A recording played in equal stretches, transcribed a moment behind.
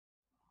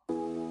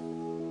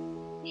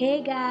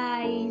Hey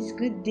guys,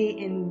 good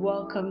day and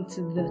welcome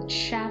to the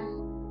chat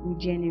with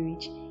Jenny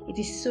Rich. It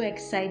is so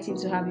exciting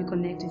to have you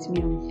connect with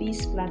me on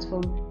this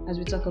platform as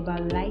we talk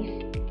about life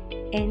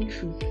and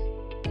truth.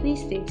 Please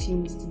stay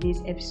tuned.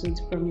 Today's episode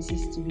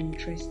promises to be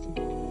interesting.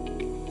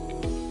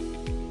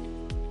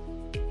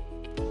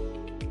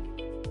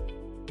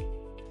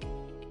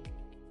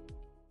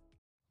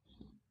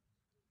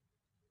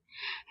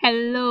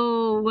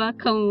 Hello,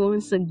 welcome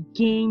once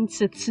again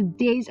to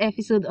today's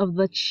episode of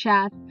the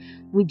chat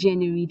with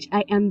Jenny Rich.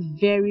 I am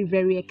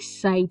very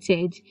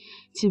excited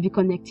to be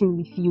connecting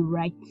with you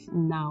right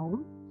now.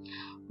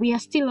 We are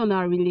still on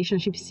our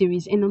relationship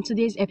series, and on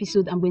today's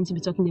episode, I'm going to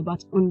be talking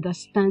about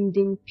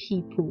understanding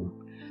people,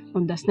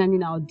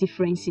 understanding our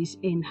differences,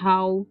 and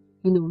how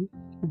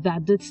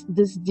that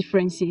these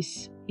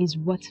differences is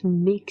what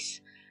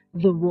makes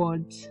the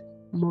world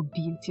more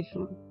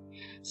beautiful.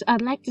 So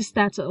I'd like to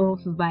start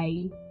off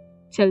by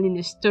telling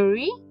a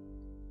story.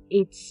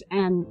 It's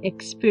an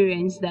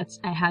experience that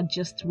I had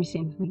just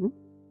recently.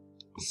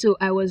 So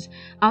I was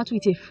out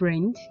with a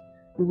friend.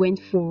 We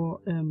went for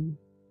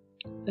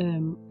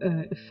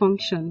a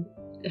function.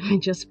 Let me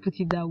just put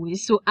it that way.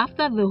 So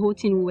after the whole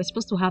thing, we were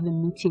supposed to have a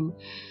meeting.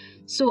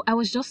 So I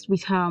was just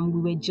with her and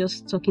we were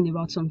just talking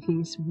about some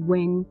things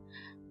when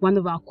one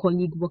of our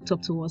colleagues walked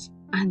up to us,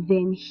 and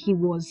then he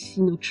was,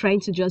 trying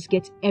to just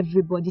get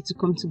everybody to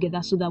come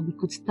together so that we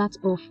could start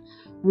off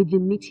with the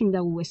meeting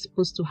that we were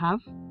supposed to have,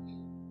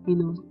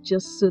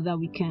 just so that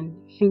we can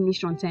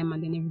finish on time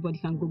and then everybody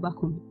can go back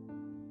home.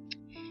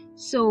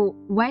 So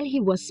while he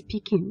was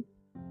speaking,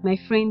 my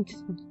friend,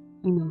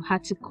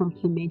 had to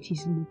compliment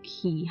his look.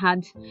 He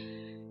had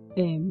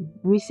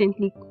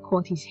recently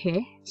cut his hair,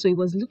 so he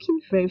was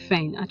looking very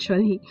fine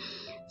actually.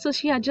 So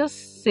she had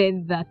just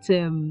said that,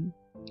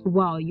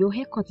 wow, your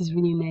haircut is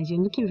really nice. You're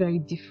looking very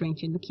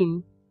different. You're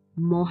looking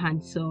more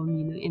handsome,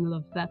 and all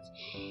of that.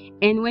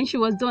 And when she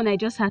was done, I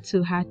just had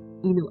to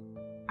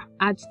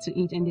add to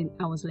it. And then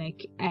I was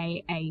like,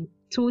 I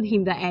told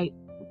him that I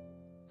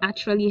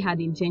actually had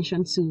the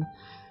intention to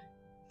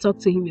talk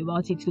to him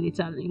about it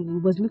later.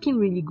 It was looking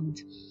really good.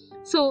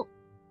 So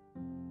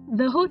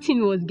the whole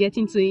thing was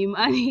getting to him,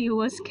 and he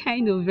was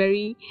kind of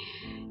very,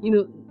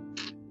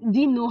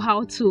 didn't know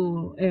how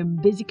to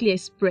basically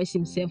express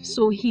himself.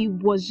 So he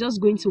was just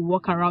going to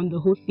walk around the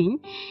whole thing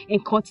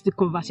and cut the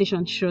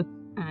conversation short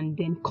and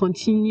then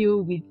continue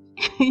with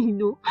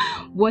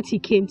what he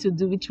came to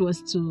do, which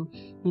was to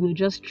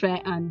just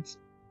try and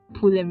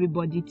pull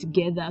everybody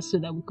together so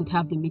that we could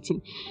have the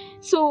meeting.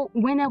 So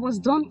when I was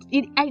done,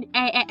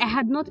 I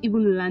had not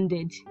even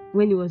landed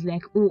when he was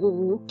like,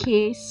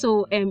 okay,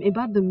 so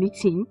about the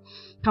meeting,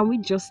 can we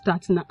just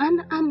start now?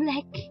 And I'm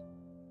like,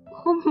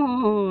 come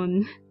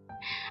on,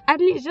 at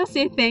least just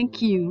say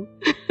thank you.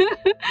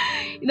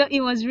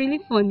 It was really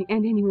funny.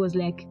 And then he was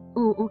like,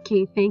 oh,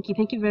 okay, thank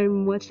you very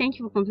much, thank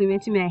you for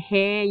complimenting my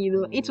hair.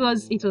 It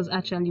was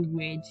actually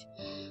weird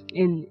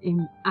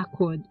and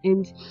awkward.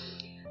 And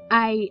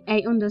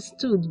I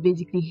understood.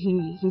 Basically,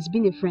 he's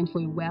been a friend for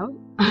a while,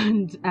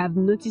 and I've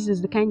noticed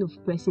he's the kind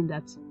of person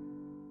that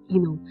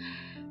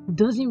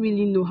doesn't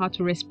really know how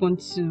to respond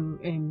to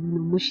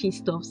mushy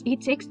stuff. He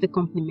takes the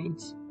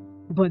compliment,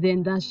 but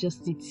then that's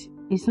just it.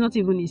 It's not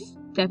even his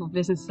type of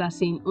person to start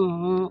saying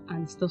oh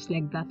and stuff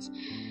like that.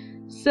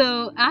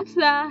 So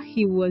after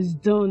he was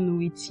done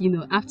with,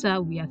 after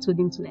we had told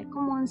him to like,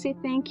 come on, say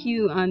thank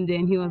you, and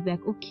then he was like,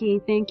 okay,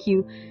 thank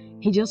you,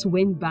 he just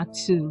went back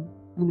to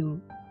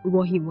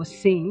what he was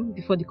saying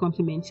before the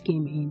compliments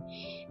came in.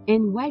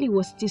 And while he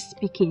was still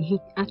speaking, he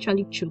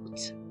actually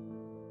choked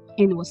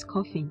and was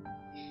coughing.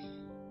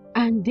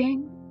 And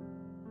then,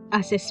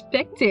 as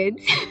expected,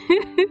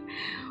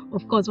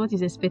 of course, what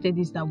is expected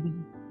is that we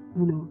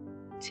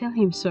tell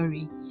him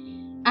sorry.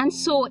 And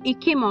so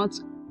it came out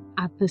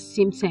at the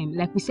same time.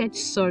 Like, we said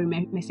sorry,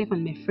 myself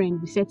and my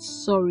friend, we said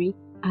sorry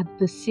at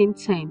the same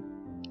time.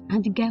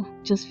 And the guy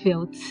just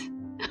felt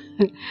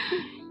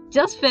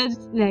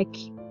like,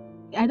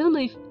 I don't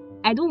know, if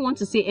I don't want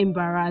to say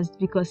embarrassed,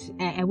 because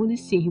I wouldn't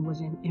say he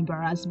wasn't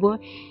embarrassed, but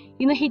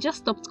he just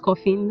stopped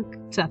coughing,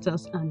 looked at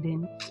us, and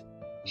then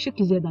shook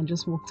his head and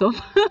just walked off.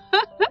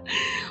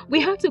 We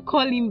had to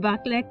call him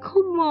back, like,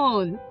 come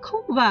on,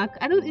 come back.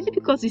 Is it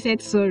because he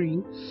said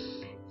sorry?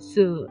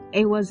 So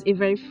it was a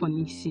very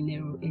funny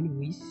scenario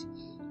anyways.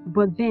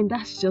 But then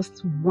that's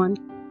just one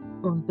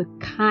of the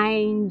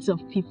kinds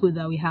of people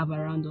that we have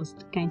around us,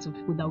 the kinds of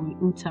people that we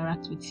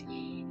interact with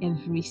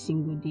every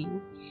single day.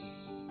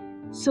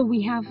 So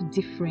we have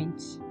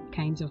different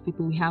kinds of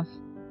people. We have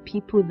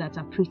people that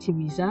are pretty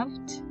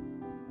reserved,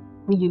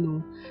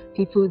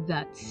 people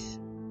that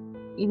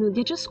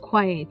they're just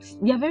quiet.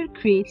 They are very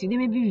creative. They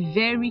may be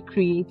very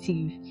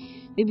creative.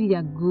 Maybe they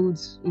are good,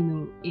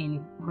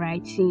 in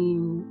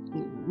writing,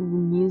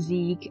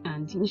 music,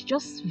 and it's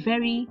just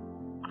very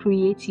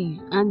creative,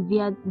 and they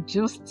are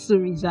just so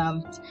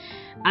reserved.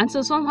 And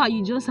so somehow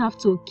you just have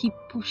to keep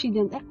pushing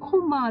them, like,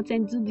 come out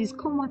and do this,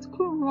 come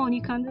on,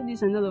 you can do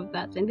this and all of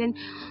that. And then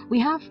we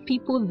have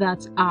people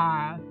that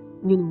are,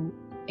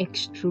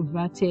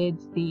 extroverted.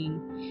 They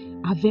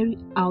are very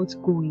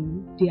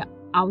outgoing. They are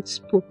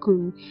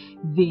outspoken,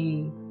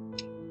 they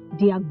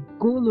are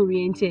goal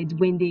oriented.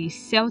 When they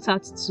set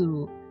out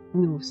to,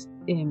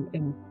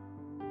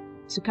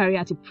 to carry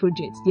out a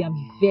project, they are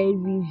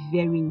very,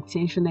 very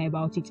intentional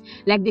about it.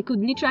 Like, they could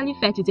literally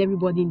fight with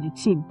everybody in the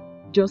team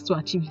just to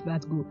achieve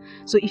that goal.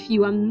 So if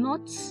you are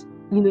not,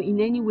 in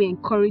any way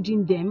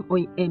encouraging them or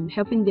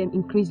helping them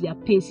increase their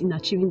pace in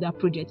achieving that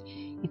project,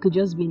 you could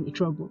just be in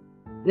trouble.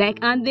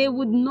 And they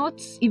would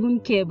not even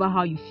care about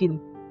how you feel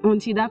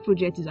until that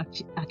project is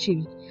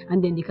achieved,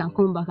 and then they can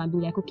come back and be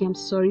like, okay, I'm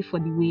sorry for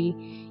the way,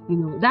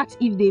 that's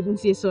if they even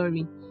say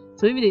sorry.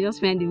 So maybe they just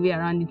find a way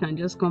around it and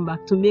just come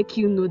back to make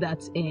you know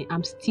that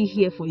I'm still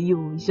here for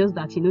you. It's just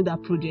that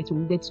that project we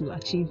needed to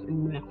achieve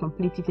and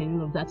complete it and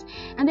all of that.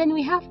 And then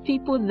we have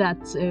people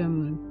that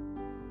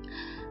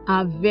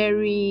are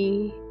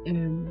very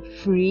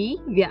free.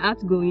 They're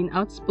outgoing,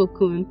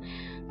 outspoken,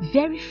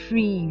 very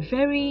free,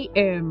 very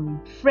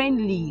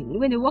friendly.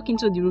 When they walk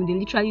into the room, they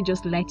literally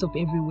just light up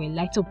everywhere,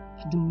 light up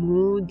the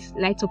mood,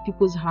 light up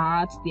people's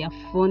hearts. They are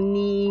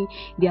funny,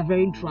 they are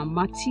very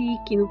dramatic,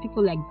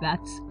 people like that.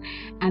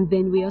 And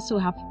then we also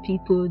have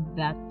people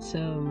that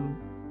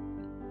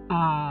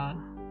are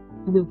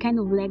kind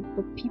of like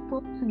the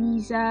people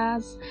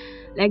pleasers.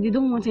 Like, they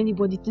don't want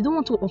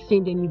to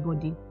offend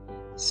anybody.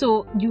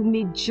 So you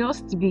may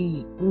just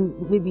be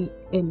maybe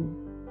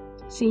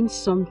saying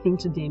something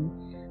to them,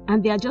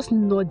 and they are just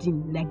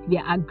nodding, like they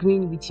are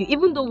agreeing with you,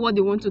 even though what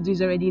they want to do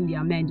is already in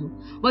their mind.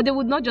 But they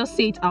would not just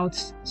say it out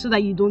so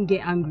that you don't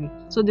get angry.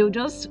 So they'll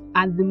just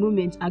at the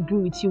moment agree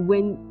with you.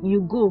 When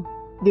you go,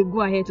 they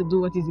go ahead to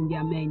do what is in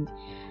their mind,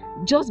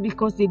 just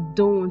because they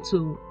don't want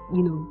to,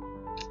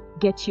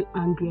 get you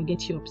angry or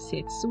get you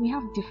upset. So we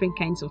have different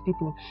kinds of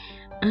people,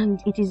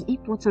 and it is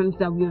important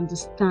that we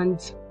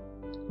understand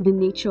the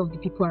nature of the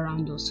people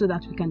around us so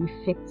that we can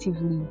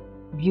effectively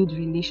build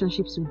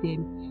relationships with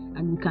them,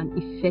 and we can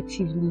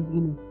effectively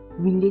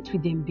relate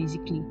with them,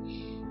 basically.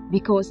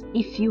 Because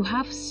if you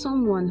have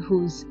someone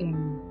who's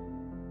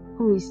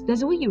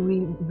there's a way you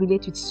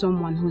relate with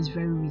someone who is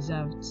very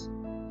reserved.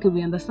 Okay,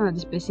 we understand that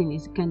this person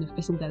is the kind of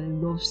person that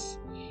loves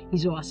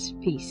his or her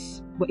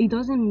space, but it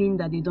doesn't mean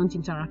that they don't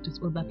interact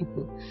with other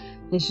people.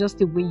 There's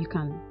a way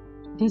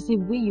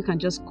you can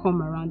just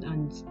come around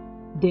and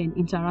then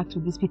interact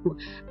with these people.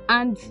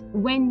 And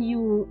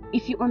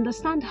if you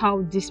understand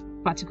how this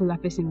particular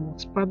person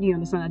works, probably you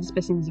understand that this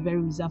person is a very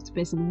reserved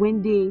person.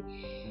 When they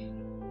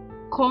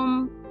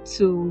come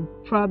to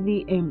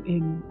probably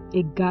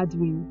a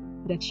gathering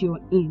that you're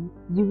in,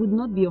 you would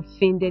not be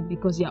offended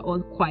because you're all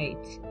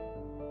quiet,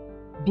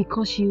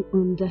 because you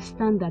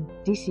understand that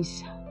this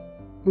is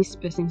this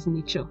person's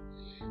nature.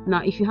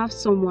 Now, if you have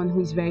someone who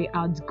is very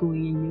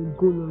outgoing and you're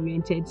goal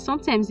oriented,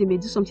 sometimes they may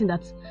do something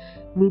that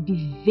may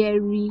be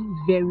very,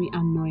 very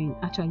annoying.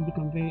 Actually, they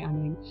become very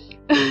annoying.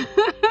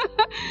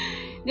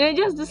 They may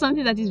just do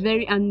something that is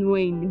very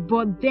annoying,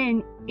 but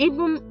then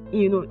even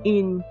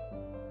in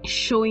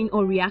showing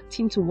or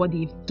reacting to what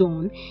they've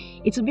done,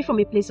 it will be from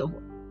a place of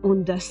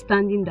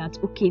understanding that,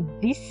 okay,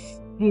 this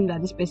thing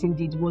that this person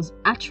did was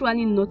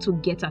actually not to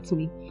get at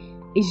me.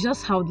 It's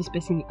just how this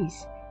person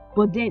is.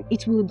 But then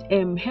it would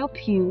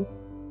help you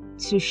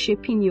to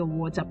shaping your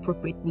words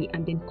appropriately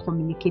and then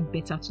communicate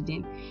better to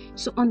them.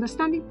 So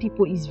understanding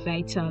people is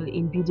vital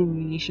in building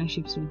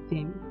relationships with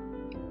them.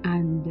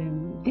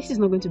 And this is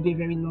not going to be a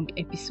very long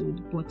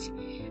episode, but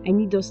I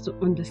need us to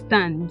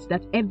understand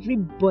that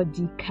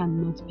everybody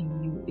cannot be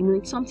you.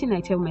 It's something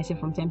I tell myself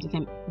from time to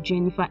time,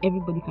 Jennifer,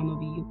 everybody cannot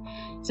be you.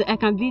 So I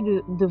can be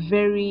the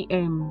very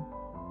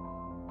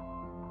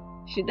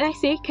should I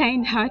say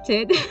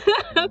kind-hearted?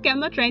 Okay, I'm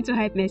not trying to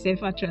hype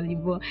myself actually,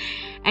 but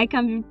I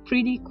can be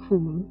pretty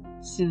cool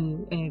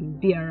to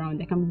be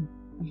around. I can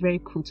be very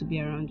cool to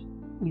be around,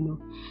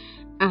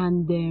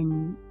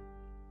 and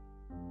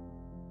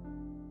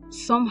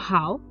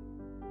somehow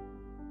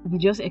we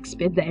just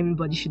expect that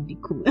everybody should be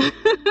cool.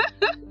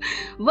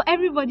 But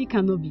everybody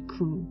cannot be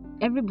cool.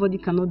 Everybody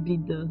cannot be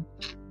the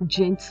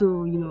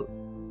gentle,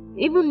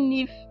 even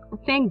if,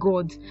 thank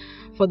God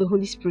for the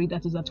Holy Spirit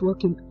that is at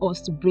work in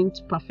us to bring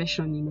to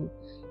perfection,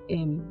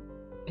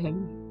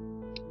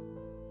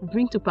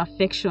 bring to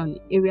perfection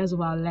areas of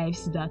our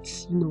lives that,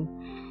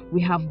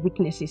 we have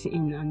weaknesses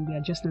in and we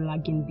are just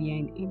lagging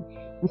behind in.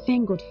 We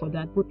thank God for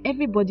that, but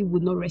everybody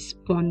would not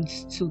respond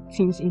to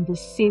things in the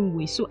same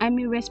way. So I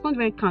may respond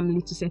very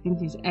calmly to certain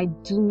things. I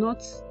do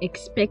not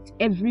expect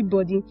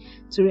everybody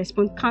to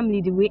respond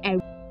calmly the way I.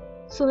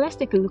 So let's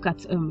take a look at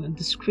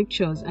the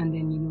scriptures and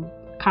then,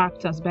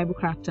 characters, Bible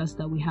characters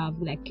that we have.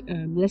 Like,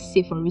 let's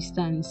say, for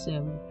instance,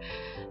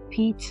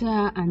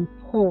 Peter and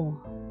Paul.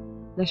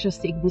 Let's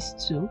just take these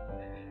two.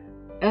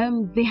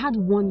 They had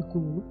one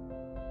goal,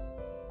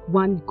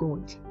 one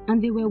God,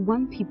 and they were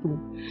one people.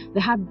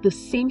 They had the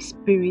same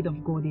Spirit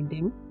of God in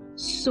them.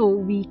 So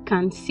we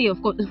can say,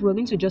 of course, if we're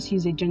going to just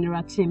use a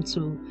general term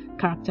to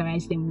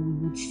characterize them,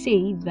 we would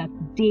say that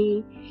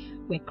they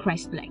were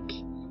Christ-like.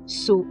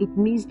 So it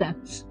means that,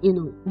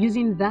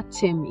 using that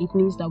term, it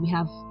means that we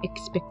have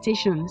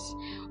expectations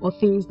or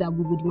things that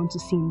we would want to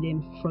see in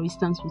them. For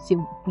instance, we say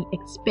we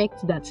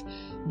expect that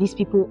these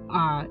people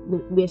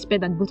we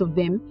expect that both of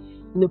them,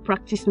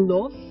 practice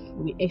love.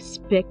 We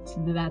expect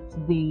that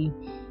they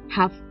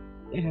have,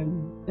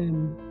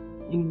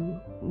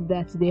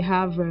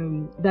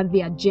 that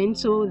they are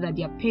gentle, that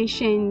they are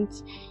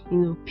patient,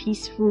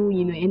 peaceful,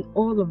 and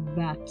all of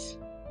that.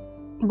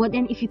 But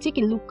then if you take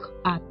a look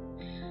at,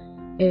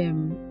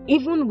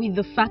 even with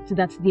the fact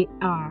that there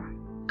are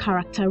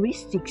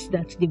characteristics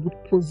that they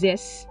would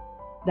possess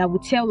that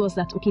would tell us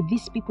that, okay,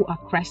 these people are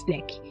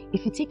Christ-like,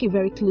 if you take a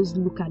very close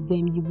look at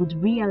them, you would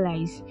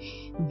realize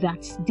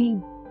that they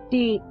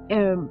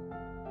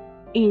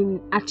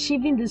in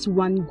achieving this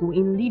one goal,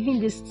 in living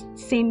this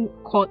same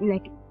call,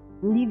 like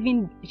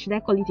living, should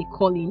I call it a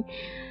calling,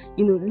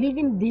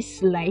 living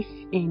this life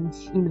and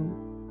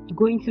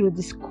going through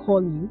this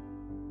calling,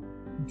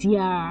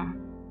 their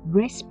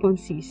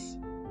responses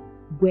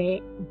were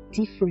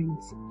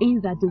different in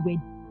that they were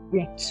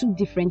like two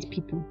different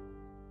people.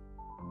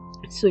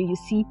 So you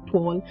see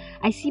Paul,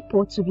 I see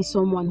Paul to be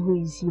someone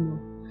who is,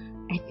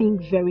 I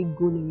think very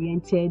goal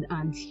oriented,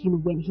 and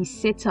when he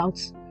set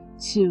out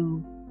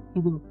to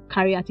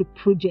carry out a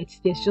project,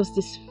 there's just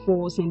this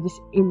force and this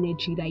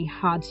energy that he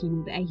had,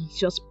 that he's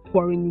just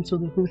pouring into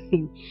the whole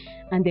thing.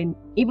 And then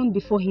even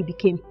before he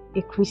became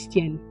a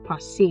Christian per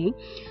se,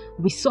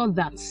 we saw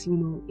that,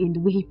 in the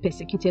way he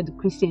persecuted the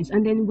Christians.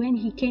 And then when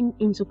he came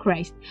into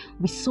Christ,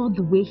 we saw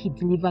the way he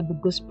delivered the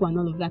gospel and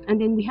all of that. And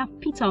then we have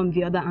Peter on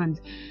the other hand.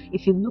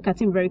 If you look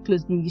at him very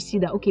closely, you see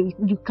that, okay,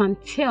 you can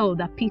tell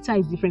that Peter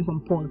is different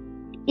from Paul.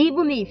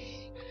 Even if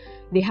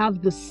they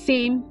have the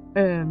same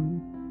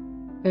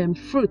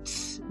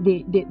fruits,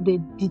 they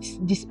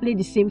display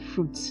the same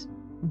fruits,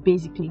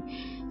 basically.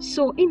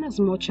 So in as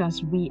much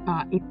as we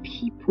are a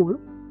people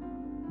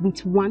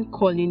with one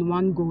calling,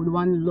 one goal,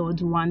 one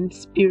Lord, one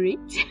spirit,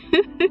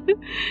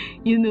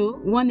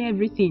 one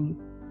everything,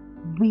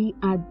 we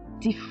are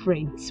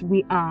different.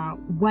 We are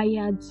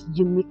wired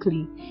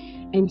uniquely,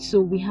 and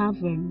so we have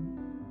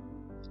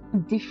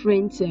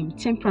different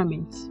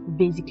temperaments,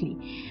 basically.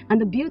 And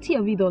the beauty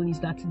of it all is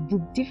that the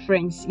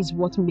difference is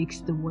what makes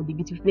the world a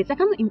beautiful place.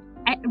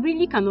 I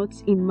really cannot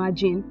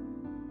imagine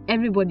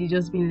everybody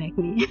just being like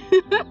me.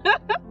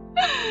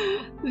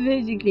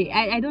 Basically,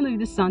 I don't know if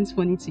this sounds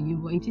funny to you,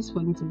 but it is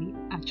funny to me,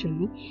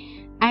 actually.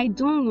 I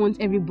don't want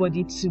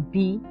everybody to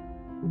be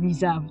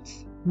reserved.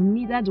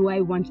 Neither do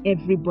I want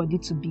everybody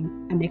to be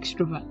an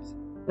extrovert.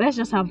 Let's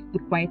just have the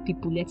quiet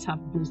people. Let's have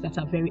those that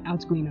are very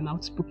outgoing and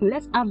outspoken.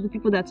 Let's have the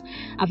people that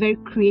are very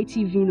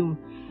creative,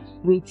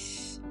 with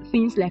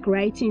things like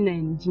writing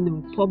and,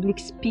 public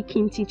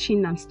speaking,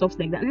 teaching and stuff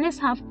like that. And let's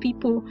have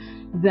people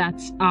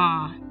that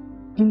are,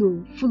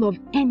 full of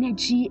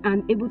energy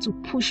and able to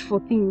push for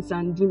things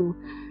and,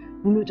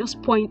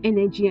 just pouring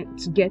energy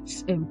to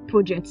get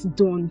projects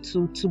done,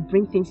 to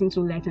bring things into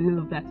light and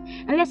all of that.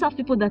 And let's have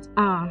people that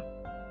are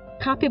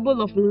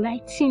capable of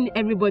lighting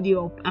everybody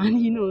up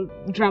and,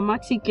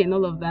 dramatic and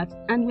all of that.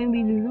 And when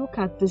we look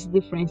at these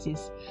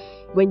differences,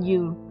 when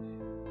you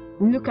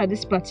look at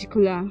this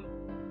particular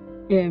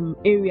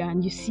area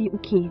and you see,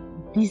 okay,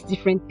 these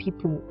different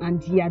people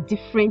and they are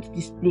different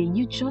display,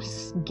 you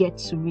just get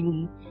to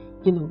really,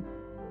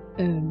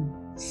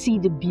 see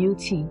the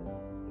beauty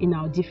in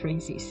our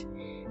differences.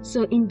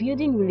 So in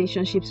building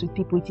relationships with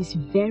people, it is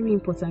very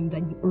important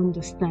that you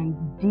understand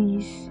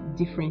these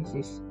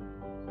differences,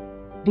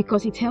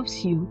 because it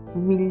helps you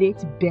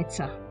relate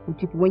better with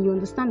people. When you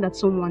understand that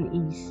someone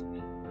is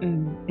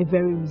a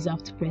very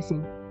reserved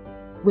person,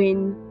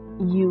 when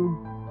you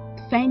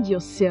find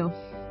yourself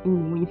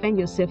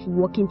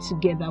working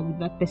together with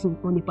that person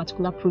on a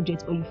particular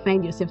project, or you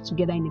find yourself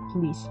together in a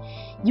place,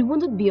 you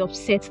wouldn't be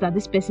upset that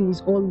this person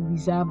is all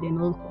reserved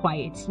and all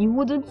quiet. You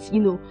wouldn't,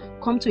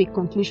 come to a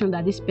conclusion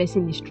that this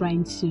person is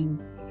trying to,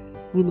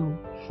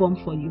 form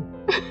for you.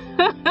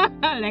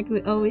 Like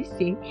we always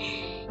say,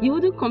 you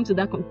wouldn't come to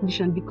that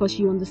conclusion, because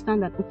you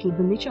understand that, okay,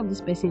 the nature of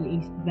this person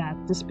is that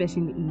this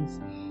person is,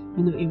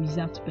 a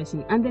reserved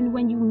person. And then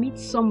when you meet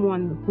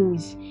someone who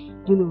is,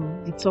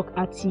 the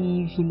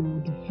talkative,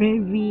 the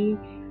very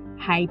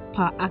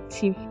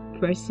hyperactive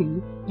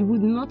person, you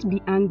would not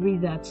be angry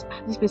that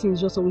this person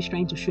is just always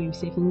trying to show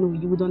himself. No,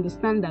 you would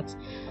understand that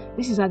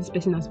this is how this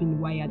person has been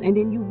wired, and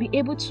then you'll be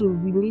able to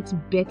relate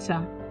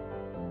better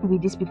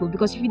with these people.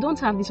 Because if you don't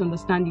have this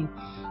understanding,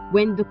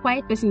 when the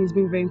quiet person is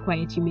being very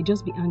quiet, you may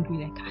just be angry,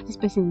 like, this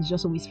person is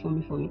just always for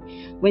me.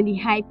 When the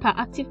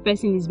hyperactive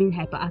person is being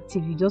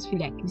hyperactive, you just feel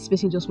like this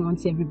person just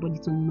wants everybody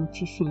to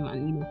notice him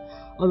and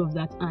all of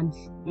that, and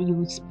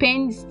you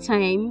spend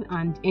time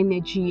and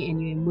energy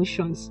and your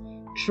emotions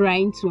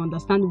trying to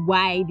understand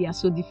why they are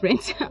so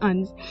different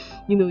and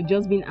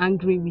just being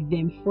angry with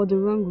them for the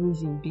wrong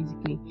reason,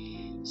 basically.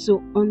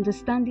 So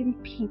understanding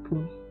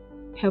people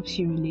helps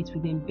you relate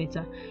with them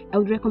better. I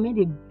would recommend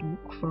a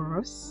book for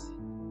us,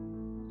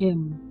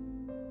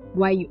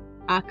 Why You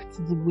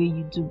Act the Way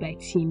You Do by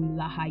Tim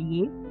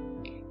LaHaye,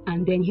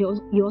 and then he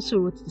also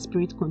wrote The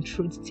Spirit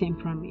Controlled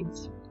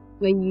Temperament.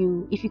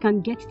 if you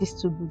can get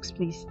these two books,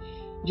 please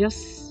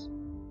just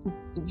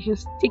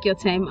take your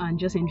time and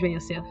just enjoy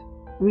yourself.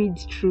 Read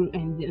through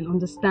and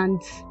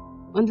understand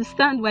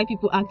why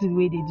people act the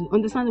way they do.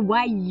 Understand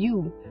why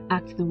you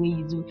act the way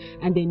you do,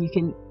 and then you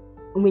can,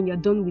 when you're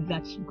done with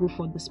that, you go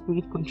for the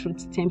spirit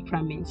controlled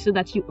temperament, so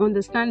that you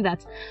understand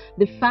that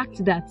the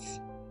fact that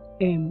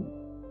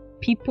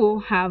people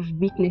have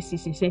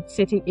weaknesses in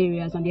certain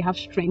areas and they have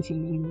strength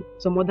in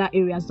some other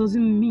areas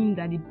doesn't mean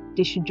that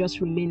they should just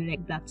remain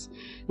like that.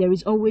 There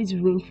is always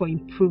room for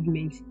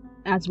improvement.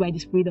 That's why the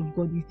Spirit of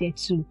God is there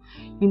to,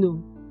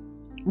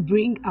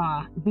 bring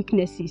our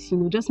weaknesses,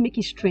 just make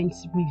His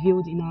strength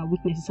revealed in our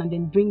weaknesses, and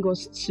then bring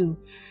us to,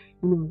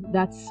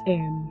 that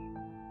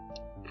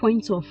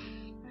point of,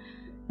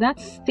 that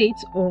state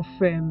of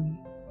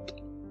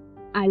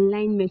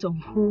alignment of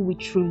who we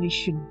truly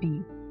should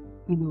be,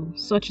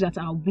 such that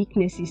our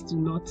weaknesses do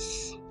not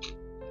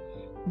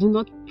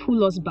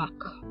pull us back,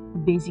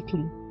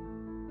 basically.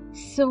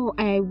 So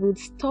I would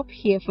stop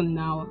here for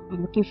now.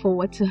 I'm looking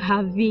forward to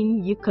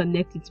having you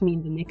connect with me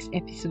in the next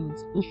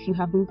episode. If you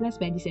have been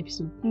blessed by this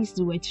episode, please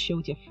do it to share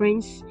with your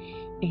friends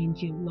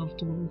and your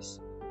loved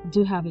ones.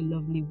 Do have a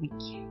lovely week.